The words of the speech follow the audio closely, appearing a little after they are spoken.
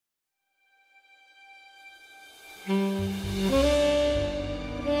Hi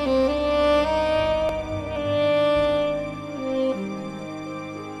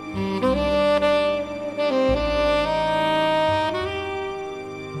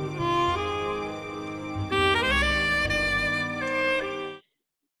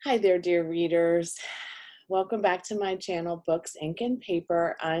there, dear readers. Welcome back to my channel, Books, Ink, and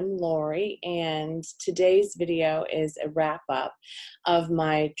Paper. I'm Lori, and today's video is a wrap-up of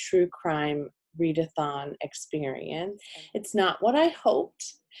my true crime readathon experience. It's not what I hoped,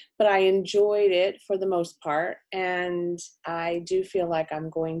 but I enjoyed it for the most part, and I do feel like I'm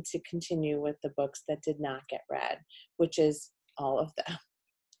going to continue with the books that did not get read, which is all of them.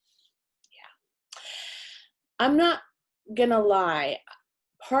 Yeah. I'm not gonna lie.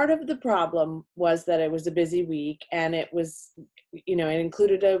 Part of the problem was that it was a busy week, and it was, it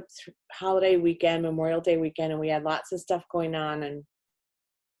included a holiday weekend, Memorial Day weekend, and we had lots of stuff going on, and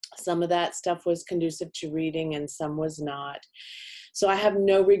some of that stuff was conducive to reading and some was not. So I have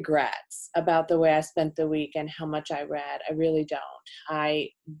no regrets about the way I spent the week and how much I read. I really don't. I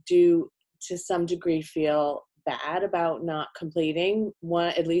do, to some degree, feel bad about not completing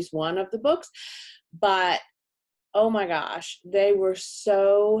at least one of the books, but oh my gosh, they were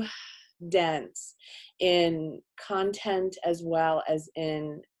so dense in content as well as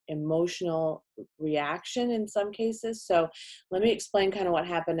in emotional reaction in some cases. So let me explain kind of what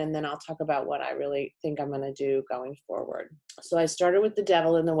happened, and then I'll talk about what I really think I'm going to do going forward. So I started with The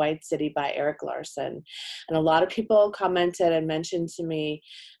Devil in the White City by Erik Larson, and a lot of people commented and mentioned to me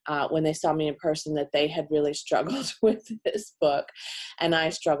when they saw me in person that they had really struggled with this book, and I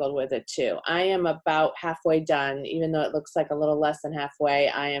struggled with it too. I am about halfway done, even though it looks like a little less than halfway.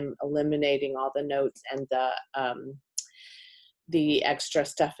 I am eliminating all the notes and the extra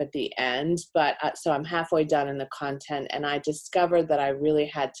stuff at the end, but so I'm halfway done in the content, and I discovered that I really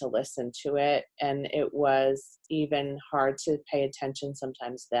had to listen to it, and it was even hard to pay attention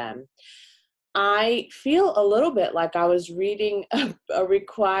sometimes then. I feel a little bit like I was reading a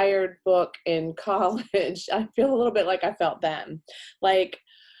required book in college. I feel a little bit like I felt then. Like,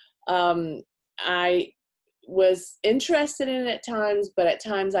 I was interested in it at times, but at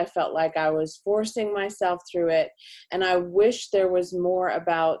times I felt like I was forcing myself through it. And I wish there was more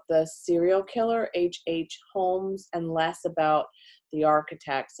about the serial killer, H.H. Holmes, and less about the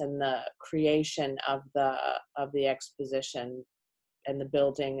architects and the creation of the exposition and the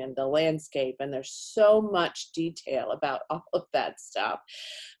building and the landscape. And there's so much detail about all of that stuff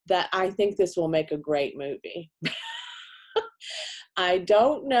that I think this will make a great movie. I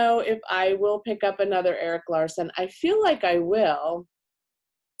don't know if I will pick up another Erik Larson. I feel like I will,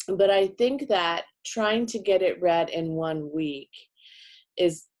 but I think that trying to get it read in 1 week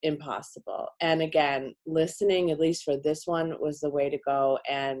is impossible. And again, listening, at least for this one, was the way to go.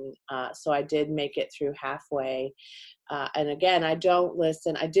 And so I did make it through halfway. And again, I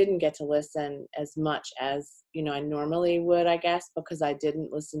didn't get to listen as much as, I normally would, I guess, because I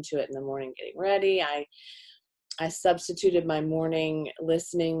didn't listen to it in the morning getting ready. I substituted my morning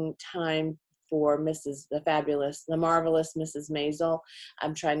listening time for the marvelous Mrs. Maisel.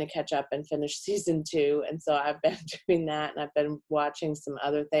 I'm trying to catch up and finish season 2. And so I've been doing that, and I've been watching some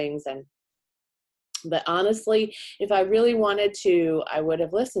other things. But honestly, if I really wanted to, I would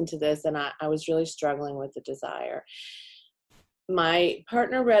have listened to this, and I was really struggling with the desire. My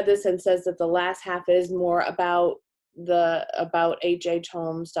partner read this and says that the last half is more about H.H.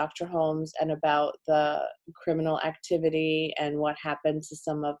 Holmes, Dr. Holmes, and about the criminal activity and what happened to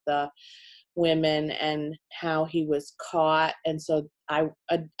some of the women and how he was caught. And so I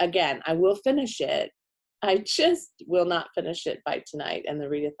will finish it. I just will not finish it by tonight, and the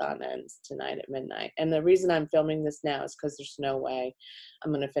readathon ends tonight at midnight. And the reason I'm filming this now is because there's no way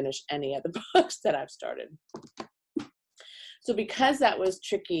I'm going to finish any of the books that I've started. So because that was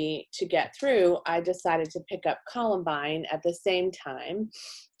tricky to get through, I decided to pick up Columbine at the same time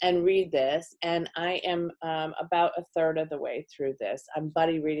and read this. And I am about a third of the way through this. I'm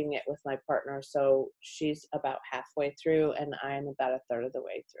buddy reading it with my partner, so she's about halfway through, and I am about a third of the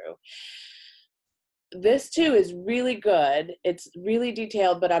way through. This too is really good. It's really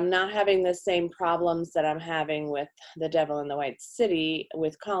detailed, but I'm not having the same problems that I'm having with The Devil in the White City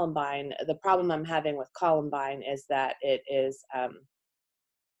with Columbine. The problem I'm having with Columbine is that it is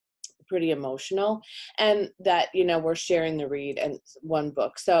pretty emotional, and that, we're sharing the read and one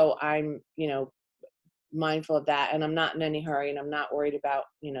book. So I'm, mindful of that, and I'm not in any hurry, and I'm not worried about,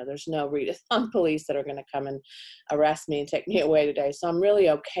 there's no readathon police that are going to come and arrest me and take me away today. So I'm really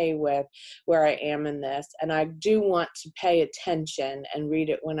okay with where I am in this, and I do want to pay attention and read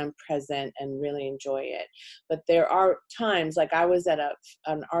it when I'm present and really enjoy it. But there are times, like I was at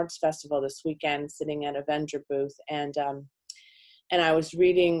an arts festival this weekend, sitting at a vendor booth, and I was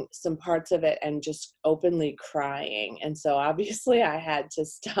reading some parts of it and just openly crying. And so obviously I had to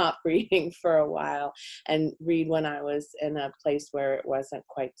stop reading for a while and read when I was in a place where it wasn't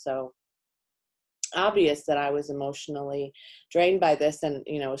quite so obvious that I was emotionally drained by this, and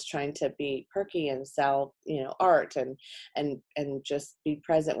was trying to be perky and sell art and just be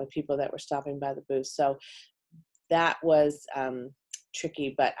present with people that were stopping by the booth. So that was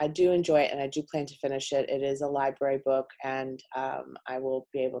tricky, but I do enjoy it, and I do plan to finish it. It is a library book, and I will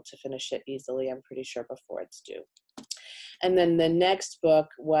be able to finish it easily, I'm pretty sure, before it's due. And then the next book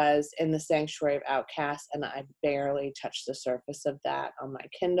was In the Sanctuary of Outcasts, and I barely touched the surface of that on my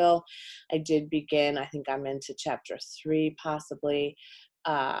Kindle. I did begin, I think I'm into chapter 3 possibly.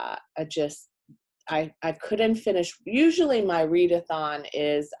 I couldn't finish. Usually my readathon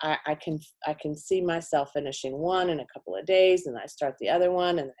is I can see myself finishing one in a couple of days, and I start the other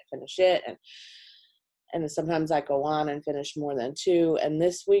one and I finish it, and sometimes I go on and finish more than 2. And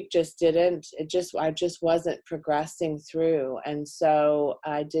this week just didn't. I just wasn't progressing through, and so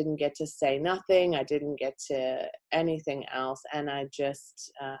I didn't get to say nothing. I didn't get to anything else, and I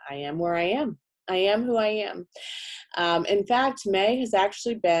am where I am. I am who I am. In fact, May has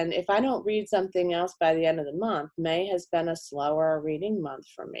actually been, if I don't read something else by the end of the month, May has been a slower reading month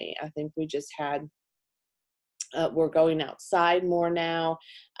for me. I think we just had, we're going outside more now.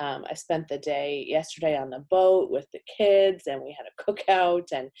 I spent the day yesterday on the boat with the kids, and we had a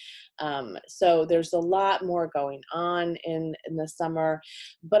cookout. And so there's a lot more going on in the summer.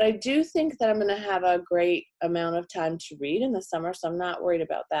 But I do think that I'm going to have a great amount of time to read in the summer, so I'm not worried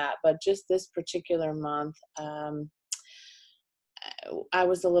about that. But just this particular month, I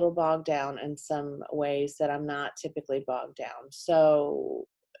was a little bogged down in some ways that I'm not typically bogged down. So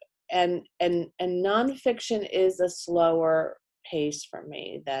and nonfiction is a slower pace for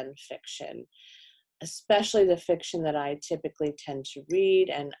me than fiction, especially the fiction that I typically tend to read.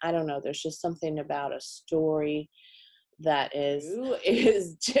 And I don't know, there's just something about a story that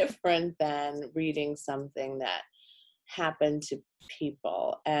is different than reading something that happened to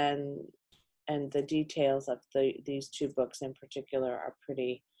people. And the details of these 2 books in particular are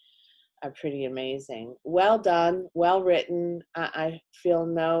pretty amazing. Well done, well written. I feel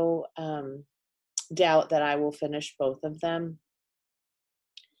no doubt that I will finish both of them,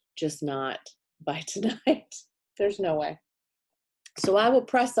 just not by tonight. There's no way. So I will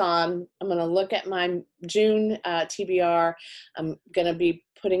press on. I'm going to look at my June TBR. I'm going to be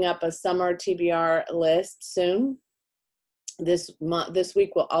putting up a summer TBR list soon. This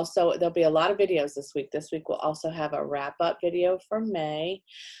week will also, there'll be a lot of videos this week. This week we'll also have a wrap-up video for May.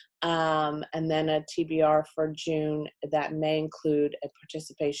 And then a TBR for June that may include a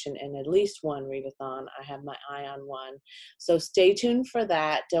participation in at least one readathon. I have my eye on one. So stay tuned for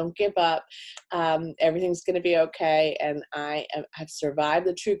that. Don't give up. Everything's going to be okay. And I have survived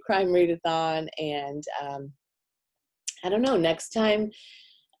the True Crime Readathon. And I don't know, next time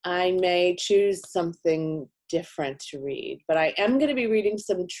I may choose something different to read, but I am going to be reading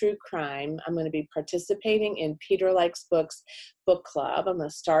some true crime. I'm going to be participating in Peter Likes Books book club. I'm going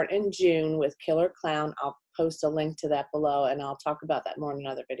to start in June with Killer Clown. I'll post a link to that below, and I'll talk about that more in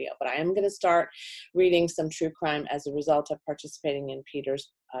another video. But I am going to start reading some true crime as a result of participating in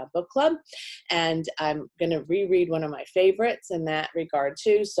Peter's book club, and I'm going to reread one of my favorites in that regard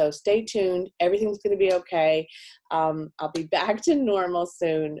too. So stay tuned. Everything's going to be okay. I'll be back to normal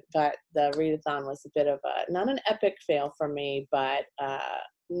soon, but the readathon was a bit of not an epic fail for me, but a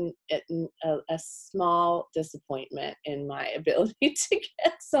small disappointment in my ability to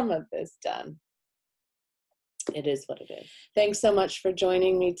get some of this done. It is what it is. Thanks so much for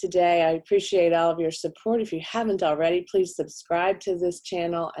joining me today. I appreciate all of your support. If you haven't already, please subscribe to this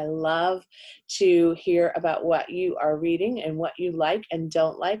channel. I love to hear about what you are reading and what you like and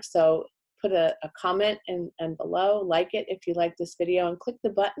don't like. So put a comment and below, like it if you like this video, and click the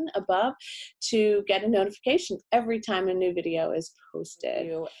button above to get a notification every time a new video is posted.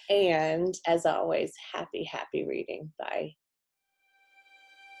 And as always, happy reading. Bye.